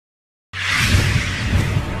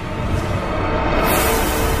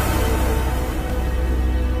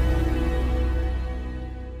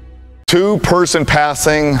Two-person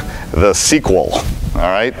passing, the sequel. All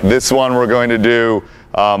right, this one we're going to do,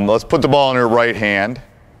 let's put the ball in your right hand,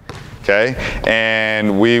 okay?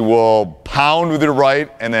 And we will pound with your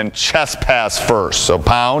right and then chest pass first. So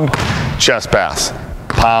pound, chest pass,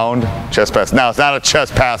 pound, chest pass. Now it's not a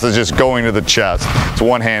chest pass, it's just going to the chest. It's a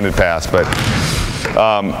one-handed pass, but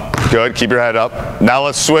good, keep your head up. Now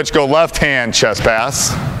let's switch, go left hand, chest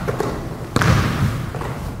pass.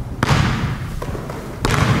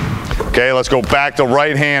 Okay, let's go back to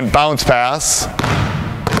right hand bounce pass.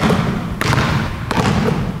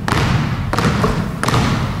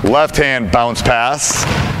 Left hand bounce pass.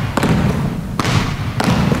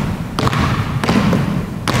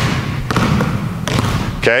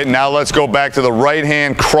 Okay, now let's go back to the right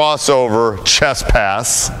hand crossover chest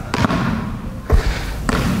pass.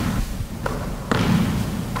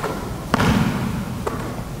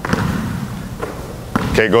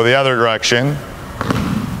 Okay, go the other direction.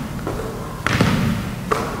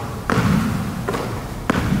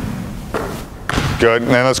 Good,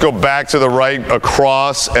 and then let's go back to the right,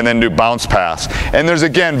 across, and then do bounce pass. And there's,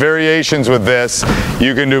 again, variations with this.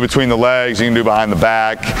 You can do between the legs, you can do behind the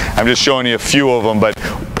back. I'm just showing you a few of them, but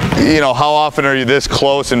you know, how often are you this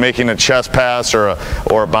close and making a chest pass or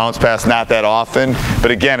a bounce pass? Not that often,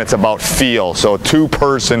 but again, it's about feel. So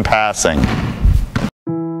two-person passing.